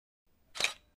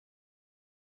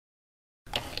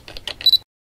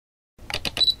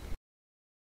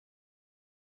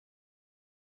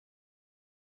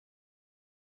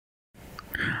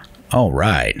All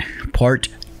right, part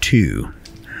 2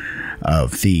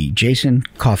 of the Jason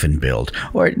Coffin Build.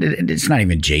 Or it's not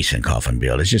even Jason Coffin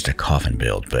Build, it's just a coffin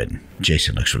build, but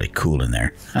Jason looks really cool in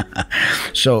there.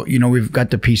 So, you know, we've got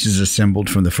the pieces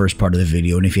assembled from the first part of the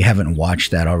video, and if you haven't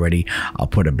watched that already, I'll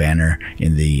put a banner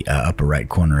in the upper right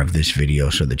corner of this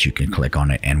video so that you can click on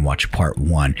it and watch part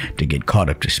 1 to get caught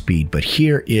up to speed. But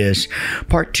here is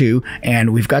part 2,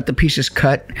 and we've got the pieces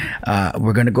cut.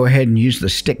 We're going to go ahead and use the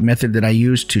stick method that I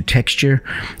use to texture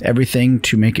everything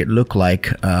to make it look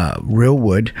like real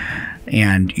wood.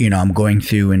 And, you know, I'm going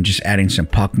through and just adding some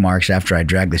pock marks after I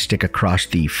drag the stick across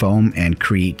the foam and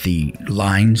create the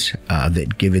lines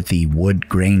that give it the wood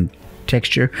grain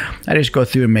texture. I just go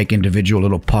through and make individual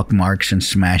little pock marks and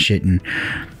smash it and,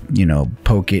 you know,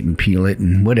 poke it and peel it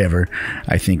and whatever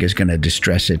I think is going to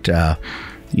distress it,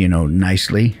 you know,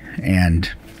 nicely. And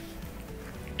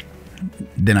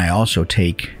then I also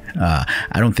take, I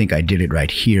don't think I did it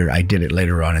right here. I did it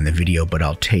later on in the video, but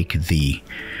I'll take the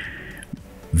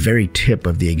very tip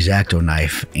of the X-Acto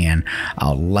knife and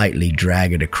I'll lightly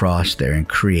drag it across there and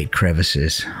create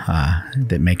crevices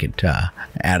that make it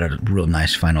add a real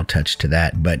nice final touch to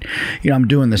that. But, you know, I'm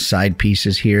doing the side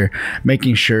pieces here,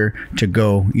 making sure to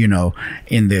go, you know,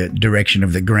 in the direction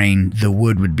of the grain the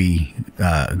wood would be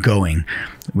going.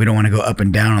 We don't want to go up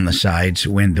and down on the sides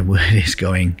when the wood is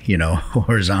going, you know,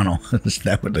 horizontal.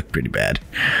 That would look pretty bad.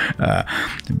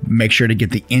 Make sure to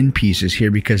get the end pieces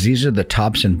here because these are the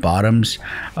tops and bottoms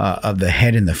of the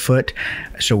head and the foot.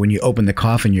 So when you open the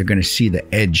coffin, you're going to see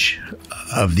the edge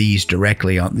of these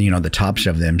directly on, you know, the tops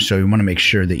of them. So you want to make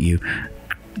sure that you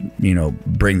know,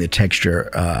 bring the texture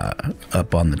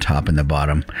up on the top and the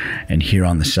bottom and here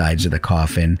on the sides of the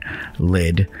coffin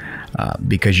lid,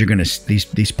 because you're going to,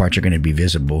 these parts are going to be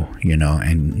visible, you know,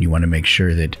 and you want to make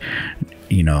sure that,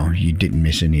 you know, you didn't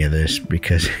miss any of this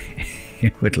because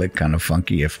it would look kind of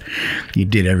funky if you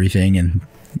did everything and,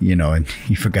 you know, and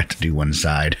you forgot to do one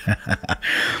side.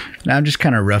 Now I'm just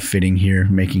kind of rough fitting here,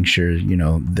 making sure, you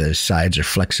know, the sides are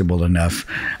flexible enough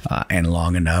and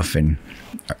long enough, and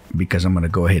because I'm going to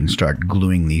go ahead and start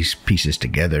gluing these pieces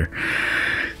together.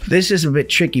 This is a bit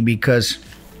tricky because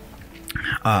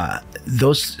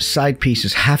those side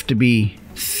pieces have to be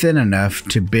thin enough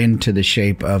to bend to the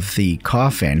shape of the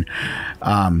coffin,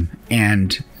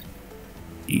 and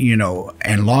you know,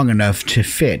 and long enough to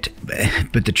fit.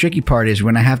 But the tricky part is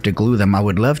when I have to glue them, I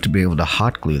would love to be able to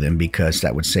hot glue them because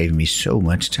that would save me so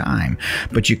much time.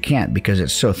 But you can't because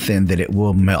it's so thin that it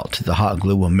will melt. The hot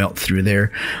glue will melt through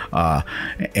there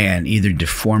and either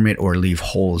deform it or leave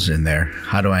holes in there.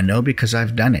 How do I know? Because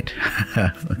I've done it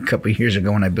a couple of years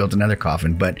ago when I built another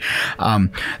coffin. But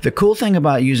the cool thing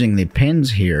about using the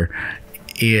pins here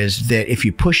is that if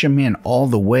you push them in all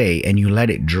the way and you let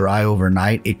it dry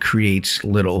overnight, it creates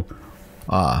little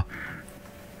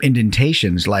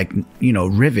indentations like, you know,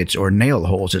 rivets or nail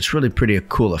holes. It's really pretty a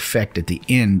cool effect at the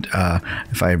end.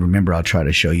 If I remember, I'll try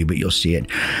to show you, but you'll see it.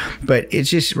 But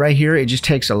it's just right here, it just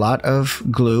takes a lot of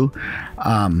glue,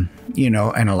 you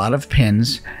know, and a lot of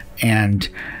pins, and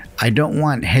I don't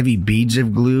want heavy beads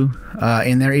of glue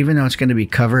in there, even though it's going to be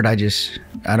covered.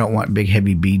 I don't want big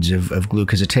heavy beads of glue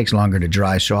because it takes longer to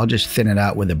dry. So I'll just thin it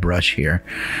out with a brush here.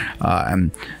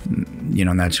 And, you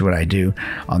know, and that's what I do.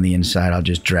 On the inside, I'll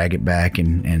just drag it back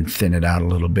and thin it out a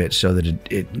little bit so that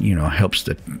it you know, helps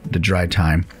the dry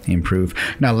time improve.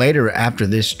 Now later, after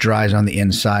this dries on the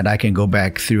inside, I can go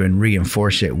back through and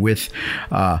reinforce it with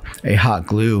a hot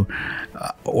glue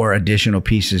or additional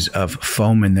pieces of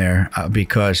foam in there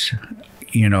because,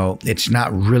 you know, it's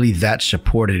not really that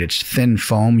supported. It's thin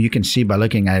foam. You can see by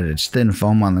looking at it, it's thin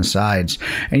foam on the sides,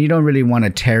 and you don't really want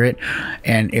to tear it.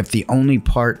 And if the only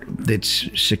part that's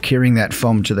securing that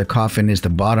foam to the coffin is the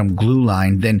bottom glue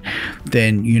line,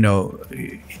 then you know,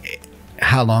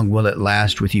 how long will it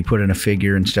last with you putting a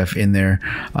figure and stuff in there?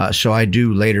 So I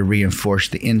do later reinforce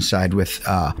the inside with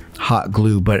hot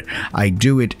glue, but I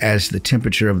do it as the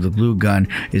temperature of the glue gun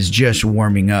is just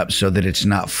warming up so that it's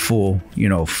not full, you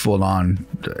know, full on,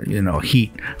 you know,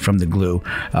 heat from the glue,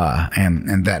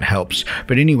 and that helps.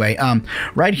 But anyway,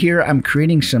 right here, I'm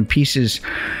creating some pieces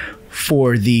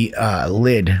for the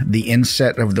lid, the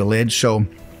inset of the lid. So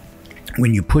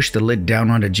when you push the lid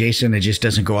down onto Jason, it just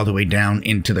doesn't go all the way down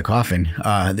into the coffin.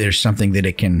 There's something that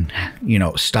it can, you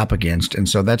know, stop against. And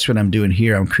so that's what I'm doing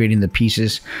here. I'm creating the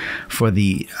pieces for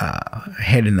the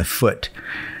head and the foot.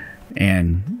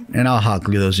 And I'll hot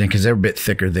glue those in because they're a bit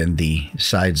thicker than the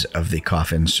sides of the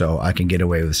coffin. So I can get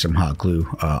away with some hot glue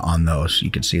on those. You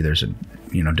can see there's a,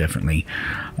 you know, definitely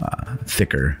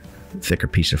thicker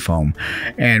piece of foam.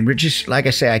 And we're just, like I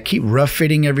say, I keep rough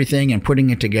fitting everything and putting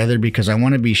it together because I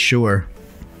want to be sure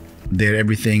that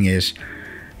everything is,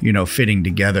 you know, fitting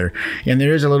together. And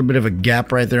there is a little bit of a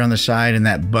gap right there on the side, and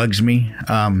that bugs me.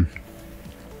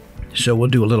 So we'll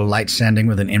do a little light sanding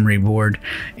with an emery board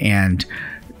and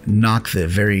knock the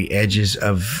very edges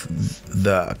of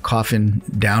the coffin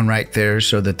down right there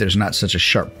so that there's not such a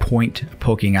sharp point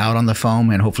poking out on the foam,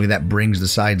 and hopefully that brings the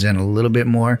sides in a little bit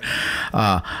more.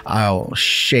 I'll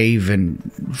shave and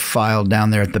file down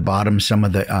there at the bottom some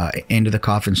of the end of the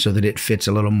coffin so that it fits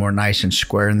a little more nice and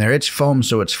square in there. It's foam,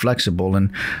 so it's flexible, and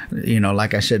you know,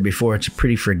 like I said before, it's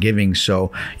pretty forgiving,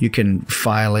 so you can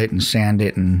file it and sand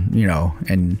it, and you know,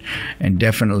 and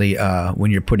definitely when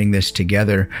you're putting this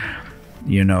together,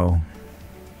 you know,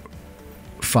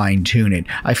 fine tune it.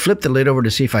 I flip the lid over to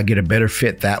see if I get a better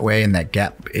fit that way, and that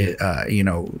gap, you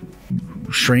know,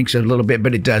 shrinks a little bit,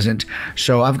 but it doesn't.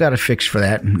 So I've got a fix for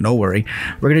that. No worry.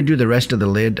 We're going to do the rest of the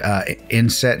lid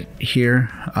inset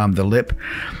here, the lip.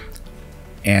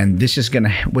 And this is going to,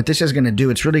 what this is going to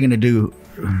do, it's really going to do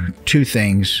two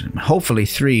things, hopefully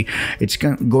three. It's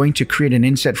going to create an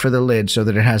inset for the lid so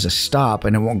that it has a stop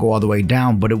and it won't go all the way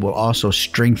down, but it will also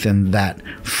strengthen that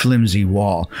flimsy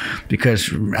wall,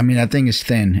 because I mean, that thing is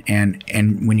thin, and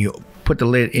when you put the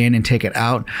lid in and take it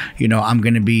out, you know, I'm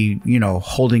going to be, you know,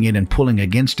 holding it and pulling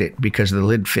against it because the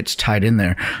lid fits tight in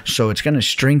there. So it's going to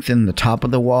strengthen the top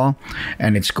of the wall,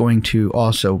 and it's going to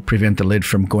also prevent the lid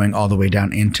from going all the way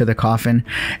down into the coffin.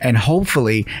 And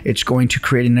hopefully it's going to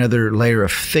create another layer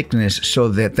of thickness so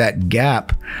that that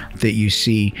gap that you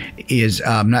see is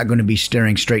not going to be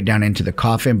staring straight down into the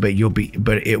coffin, but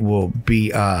it will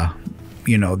be,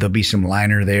 you know, there'll be some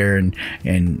liner there, and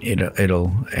it'll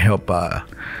help,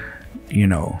 you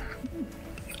know,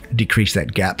 decrease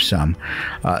that gap some.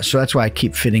 So that's why I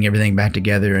keep fitting everything back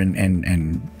together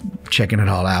and checking it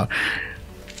all out,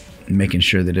 making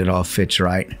sure that it all fits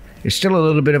right. It's still a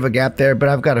little bit of a gap there, but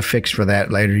I've got a fix for that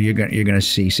later. You're gonna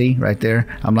see right there.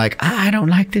 I'm like, I don't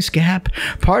like this gap.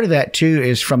 Part of that too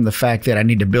is from the fact that I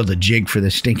need to build a jig for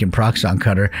this stinking Proxxon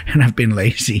cutter, and I've been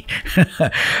lazy.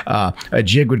 A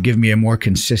jig would give me a more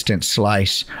consistent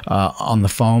slice on the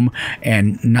foam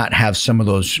and not have some of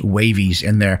those wavies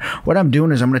in there. What I'm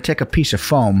doing is I'm going to take a piece of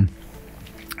foam,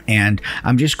 and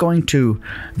I'm just going to,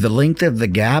 the length of the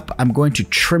gap, I'm going to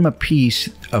trim a piece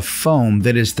of foam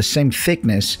that is the same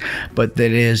thickness, but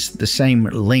that is the same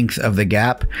length of the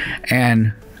gap.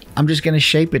 And I'm just going to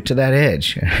shape it to that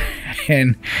edge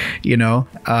and, you know,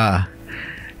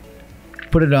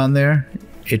 put it on there.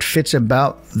 It fits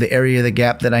about the area of the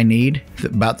gap that I need,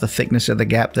 about the thickness of the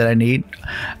gap that I need.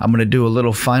 I'm going to do a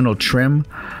little final trim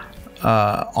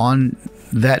on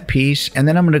that piece, and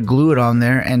then I'm going to glue it on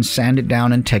there and sand it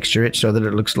down and texture it so that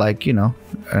it looks like, you know,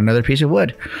 another piece of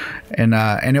wood, and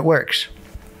it works.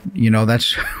 You know,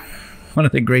 that's one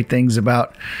of the great things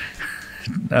about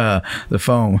the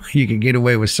foam. You can get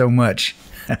away with so much.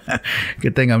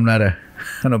 Good thing I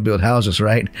don't build houses,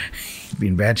 right? Be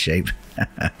in bad shape.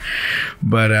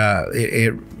 But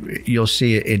you'll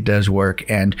see it does work,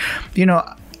 and you know,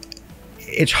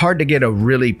 it's hard to get a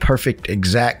really perfect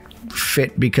exact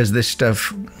fit because this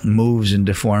stuff moves and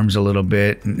deforms a little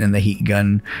bit, and the heat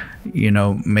gun, you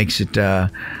know, makes it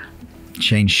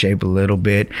change shape a little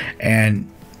bit, and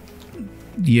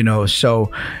you know, so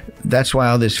that's why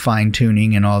all this fine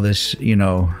tuning and all this, you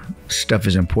know, stuff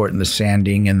is important. The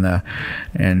sanding and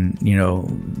you know,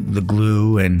 the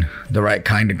glue and the right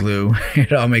kind of glue,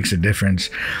 it all makes a difference,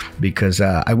 because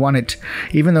I want it,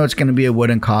 even though it's going to be a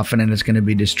wooden coffin and it's going to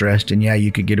be distressed, and yeah,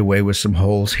 you could get away with some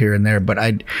holes here and there, but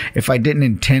if I didn't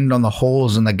intend on the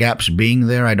holes and the gaps being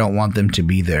there, I don't want them to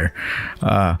be there.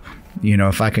 You know,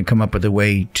 if I can come up with a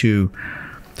way to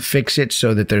fix it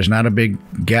so that there's not a big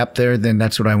gap there, then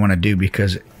that's what I want to do,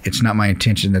 because it's not my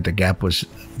intention that the gap was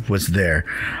there.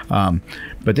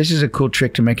 But this is a cool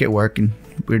trick to make it work, and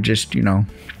we're just, you know,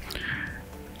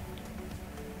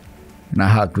 and I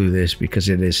hot glue this because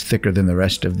it is thicker than the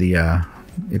rest of the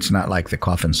it's not like the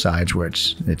coffin sides where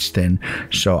it's thin,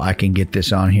 so I can get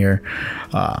this on here,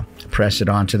 press it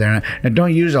onto there, and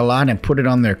don't use a lot and put it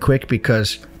on there quick,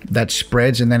 because that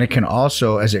spreads, and then it can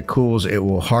also, as it cools, it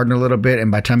will harden a little bit, and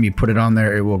by the time you put it on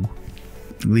there, it will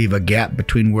leave a gap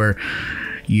between where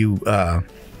you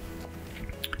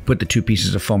put the two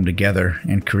pieces of foam together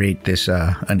and create this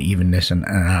unevenness, and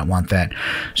I don't want that.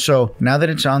 So now that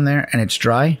it's on there and it's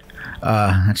dry,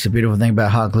 that's the beautiful thing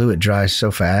about hot glue, it dries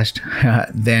so fast.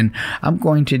 Then I'm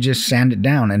going to just sand it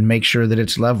down and make sure that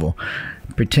it's level.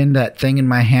 Pretend that thing in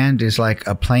my hand is like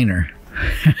a planer,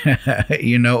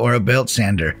 you know, or a belt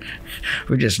sander.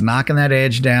 We're just knocking that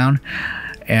edge down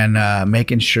and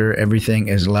making sure everything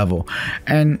is level.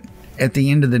 And at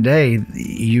the end of the day,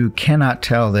 you cannot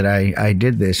tell that I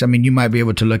did this. I mean, you might be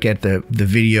able to look at the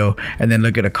video and then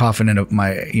look at a coffin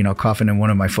in coffin in one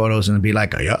of my photos and be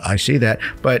like, oh, yeah, I see that.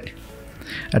 But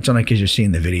that's only because you're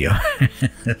seeing the video.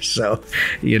 So,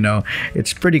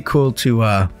 it's pretty cool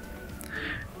to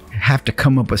have to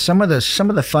come up with some of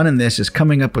the fun in this is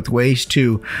coming up with ways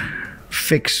to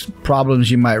fix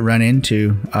problems you might run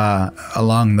into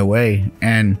along the way,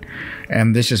 and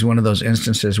this is one of those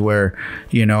instances where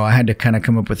I had to kind of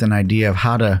come up with an idea of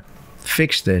how to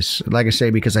fix this, like I say,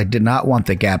 because I did not want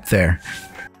the gap there.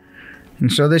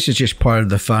 And so this is just part of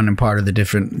the fun and part of the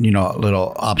different,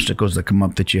 little obstacles that come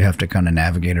up that you have to kind of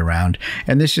navigate around.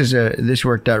 And this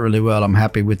worked out really well. I'm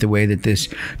happy with the way that this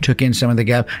took in some of the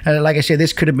gap. And like I said,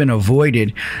 this could have been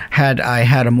avoided had I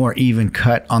had a more even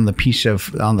cut on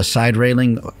the side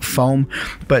railing foam.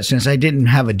 But since I didn't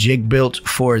have a jig built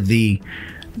for the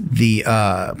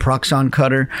Proxxon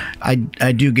cutter, I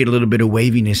do get a little bit of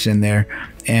waviness in there,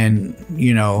 and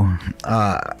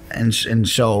and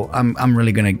so I'm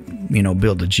really gonna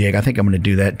build a jig. I think I'm gonna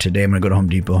do that today. I'm gonna go to Home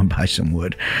Depot and buy some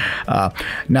wood.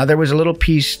 Now there was a little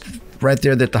piece right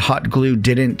there that the hot glue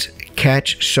didn't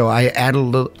catch, so I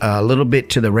added a little bit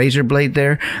to the razor blade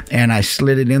there, and I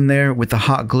slid it in there with the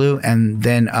hot glue, and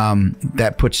then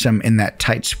that puts some in that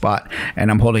tight spot,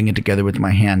 and I'm holding it together with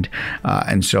my hand,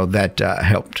 and so that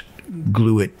helped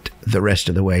glue it the rest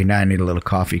of the way. Now I need a little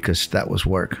coffee because that was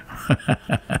work.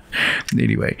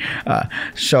 Anyway,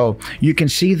 so you can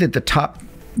see that the top,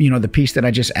 the piece that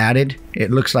I just added,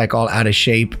 it looks like all out of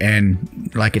shape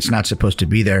and like it's not supposed to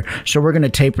be there. So we're going to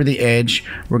taper the edge.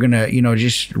 We're going to,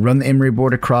 just run the emery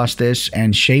board across this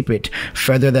and shape it,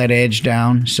 feather that edge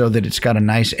down so that it's got a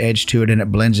nice edge to it and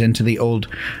it blends into the old,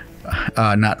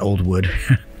 not old wood,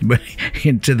 but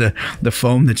into the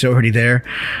foam that's already there.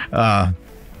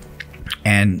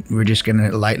 And we're just going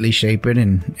to lightly shape it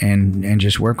and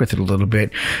just work with it a little bit.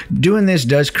 Doing this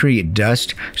does create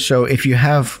dust. So if you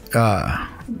have,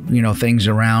 things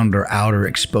around or out or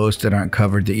exposed that aren't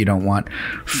covered that you don't want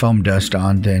foam dust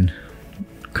on, then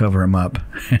cover them up.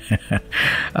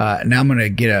 Now I'm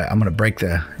going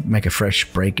to make a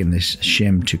fresh break in this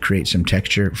shim to create some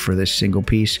texture for this single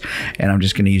piece. And I'm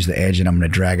just going to use the edge and I'm going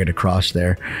to drag it across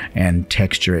there and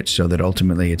texture it so that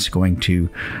ultimately it's going to,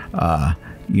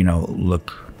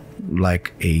 look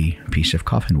like a piece of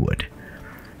coffin wood.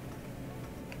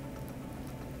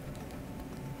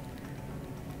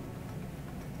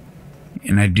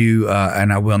 And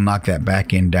I will knock that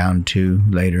back in down too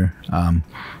later,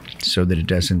 so that it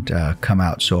doesn't come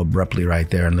out so abruptly right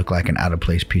there and look like an out of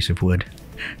place piece of wood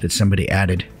that somebody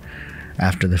added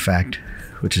after the fact,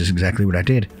 which is exactly what I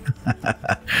did.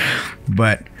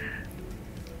 But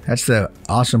that's the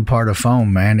awesome part of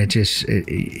foam, man.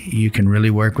 You can really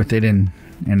work with it, and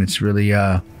it's really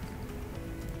you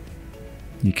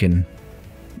can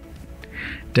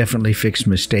definitely fix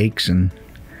mistakes. And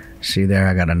see there,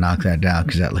 I gotta knock that down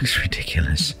because that looks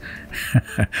ridiculous.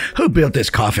 Who built this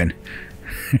coffin?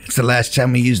 It's the last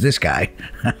time we used this guy.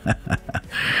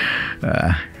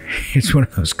 It's one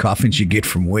of those coffins you get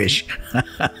from Wish.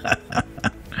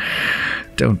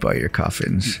 Don't buy your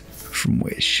coffins from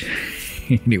Wish.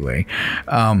 Anyway,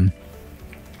 we're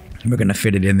going to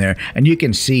fit it in there, and you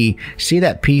can see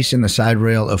that piece in the side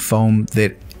rail of foam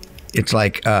that it's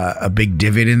like a big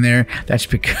divot in there. That's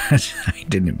because I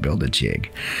didn't build a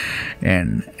jig,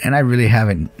 and I really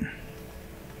haven't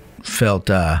felt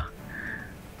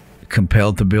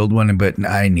compelled to build one, but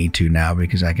I need to now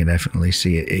because I can definitely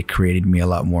see it created me a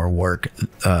lot more work,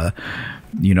 not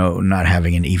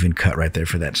having an even cut right there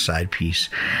for that side piece.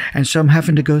 And so I'm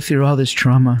having to go through all this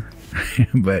trauma.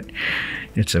 But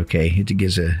it's okay. It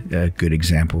gives a good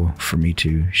example for me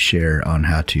to share on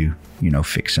how to,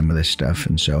 fix some of this stuff.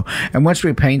 And once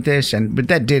we paint this, but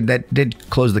that did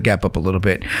close the gap up a little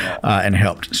bit and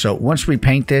helped. So once we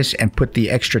paint this and put the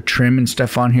extra trim and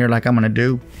stuff on here, like I'm going to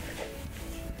do,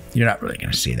 you're not really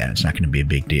going to see that. It's not going to be a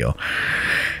big deal.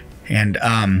 And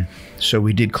so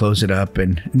we did close it up.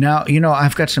 And now,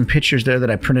 I've got some pictures there that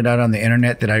I printed out on the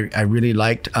internet that I really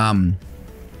liked.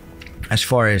 As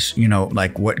far as,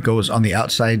 like what goes on the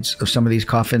outsides of some of these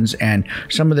coffins, and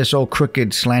some of this old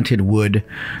crooked slanted wood,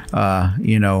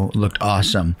 looked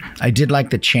awesome. I did like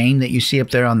the chain that you see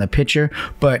up there on the picture,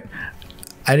 but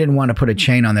I didn't want to put a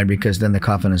chain on there because then the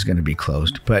coffin is going to be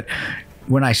closed. But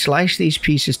when I slice these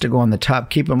pieces to go on the top,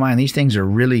 keep in mind, these things are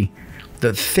really,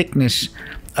 the thickness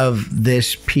of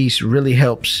this piece really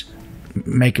helps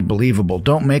make it believable.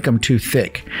 Don't make them too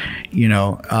thick,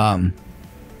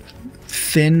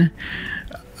 thin,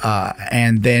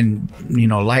 and then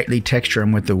lightly texture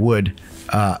them with the wood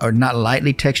or not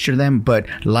lightly texture them, but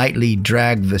lightly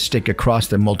drag the stick across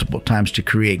them multiple times to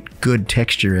create good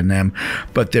texture in them.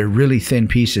 But they're really thin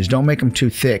pieces. Don't make them too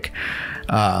thick.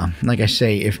 Like I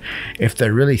say, if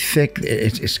they're really thick,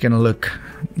 it's gonna look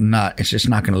it's just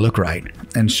not gonna look right.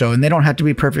 And they don't have to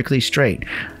be perfectly straight,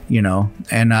 you know.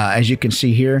 And as you can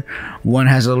see here, one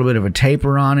has a little bit of a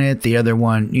taper on it. The other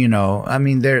one, you know, I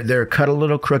mean, they're cut a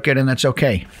little crooked, and that's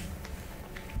okay.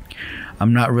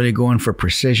 I'm not really going for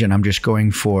precision. I'm just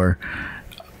going for,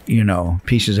 you know,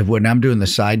 pieces of wood. And I'm doing the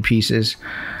side pieces.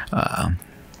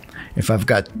 If I've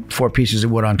got 4 pieces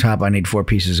of wood on top, I need 4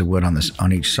 pieces of wood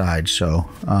on each side. So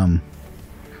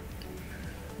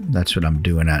that's what I'm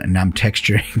doing. And I'm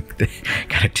texturing.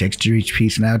 Got to texture each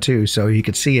piece now too, so you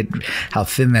can see it, how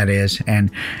thin that is.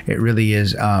 And it really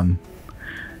is.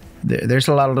 There's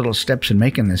a lot of little steps in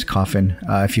making this coffin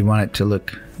if you want it to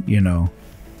look, you know,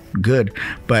 good.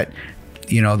 But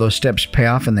you know, those steps pay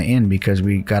off in the end, because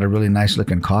we got a really nice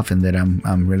looking coffin that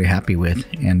I'm really happy with.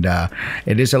 And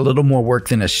it is a little more work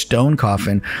than a stone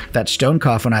coffin. That stone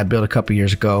coffin I built a couple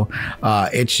years ago,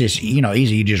 it's just, you know,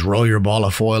 easy. You just roll your ball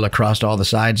of foil across all the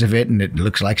sides of it and it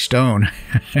looks like stone.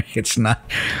 It's not,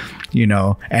 you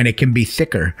know, and it can be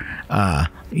thicker.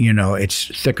 You know, it's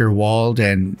thicker walled,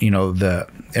 and you know,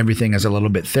 everything is a little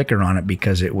bit thicker on it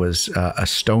because it was a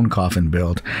stone coffin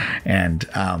build. And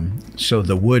so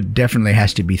the wood definitely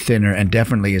has to be thinner, and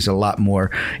definitely is a lot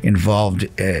more involved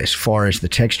as far as the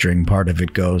texturing part of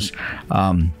it goes.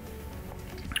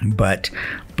 But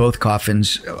both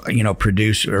coffins, you know,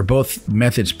 both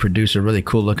methods produce a really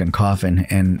cool looking coffin,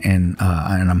 and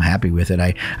I'm happy with it.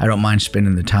 I don't mind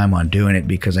spending the time on doing it,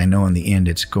 because I know in the end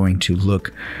it's going to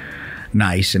look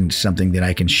nice and something that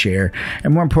I can share,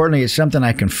 and more importantly, it's something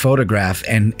I can photograph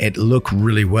and it look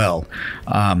really well.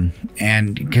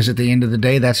 And because at the end of the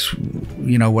day, that's,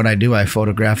 you know, what I do. I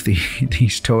photograph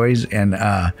these toys, and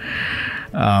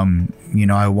you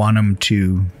know, I want them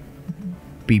to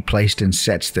be placed in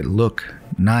sets that look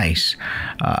nice,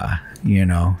 you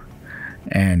know,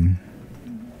 and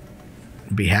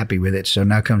be happy with it. So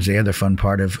now comes the other fun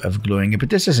part of gluing it.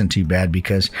 But this isn't too bad,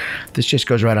 because this just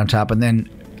goes right on top, and then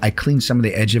I clean some of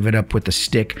the edge of it up with the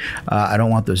stick. I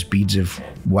don't want those beads of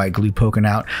white glue poking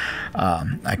out.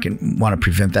 I want to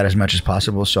prevent that as much as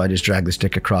possible, so I just drag the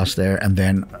stick across there, and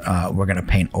then we're going to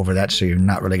paint over that, so you're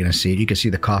not really going to see it. You can see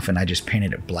the coffin. I just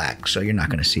painted it black, so you're not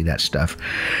going to see that stuff.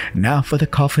 Now for the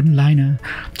coffin liner.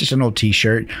 Just an old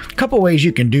t-shirt. A couple ways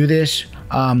you can do this,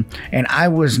 and I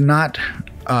was not...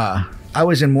 I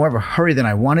was in more of a hurry than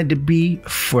I wanted to be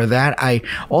for that.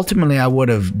 Ultimately I would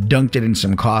have dunked it in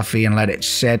some coffee and let it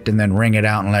set, and then wring it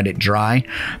out and let it dry.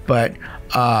 But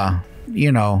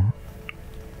you know,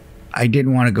 I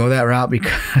didn't want to go that route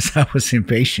because I was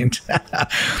impatient.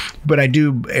 But I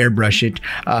do airbrush it.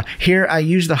 Here I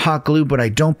use the hot glue, but I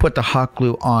don't put the hot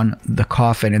glue on the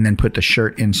coffin and then put the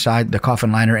shirt inside, the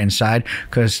coffin liner inside,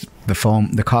 because the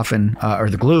foam, the coffin, or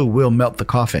the glue will melt the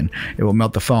coffin. It will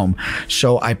melt the foam.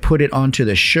 So I put it onto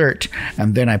the shirt,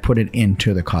 and then I put it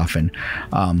into the coffin.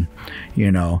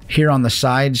 You know, here on the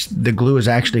sides, the glue is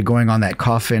actually going on that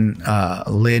coffin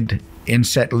lid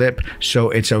inset lip, so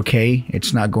it's okay.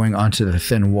 It's not going onto the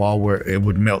thin wall where it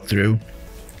would melt through.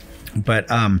 But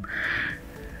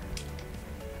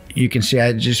you can see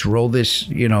I just roll this,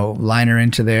 you know, liner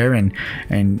into there, and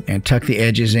tuck the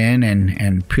edges in,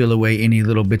 and peel away any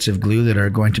little bits of glue that are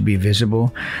going to be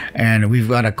visible. And we've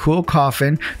got a cool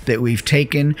coffin that we've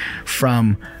taken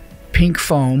from pink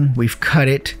foam. We've cut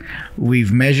it,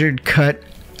 we've measured, cut,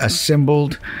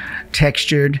 assembled,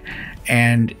 textured,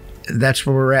 and that's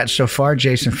where we're at so far.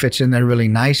 Jason fits in there really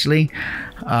nicely.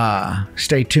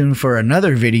 Stay tuned for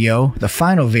another video, the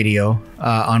final video,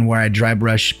 on where I dry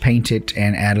brush, paint it,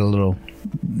 and add a little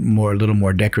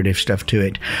more decorative stuff to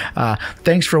it.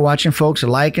 Thanks for watching, folks.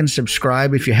 Like and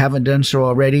subscribe if you haven't done so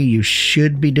already. You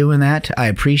should be doing that. I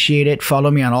appreciate it.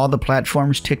 Follow me on all the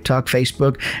platforms: TikTok,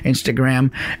 Facebook,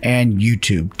 Instagram, and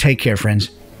YouTube. Take care, friends.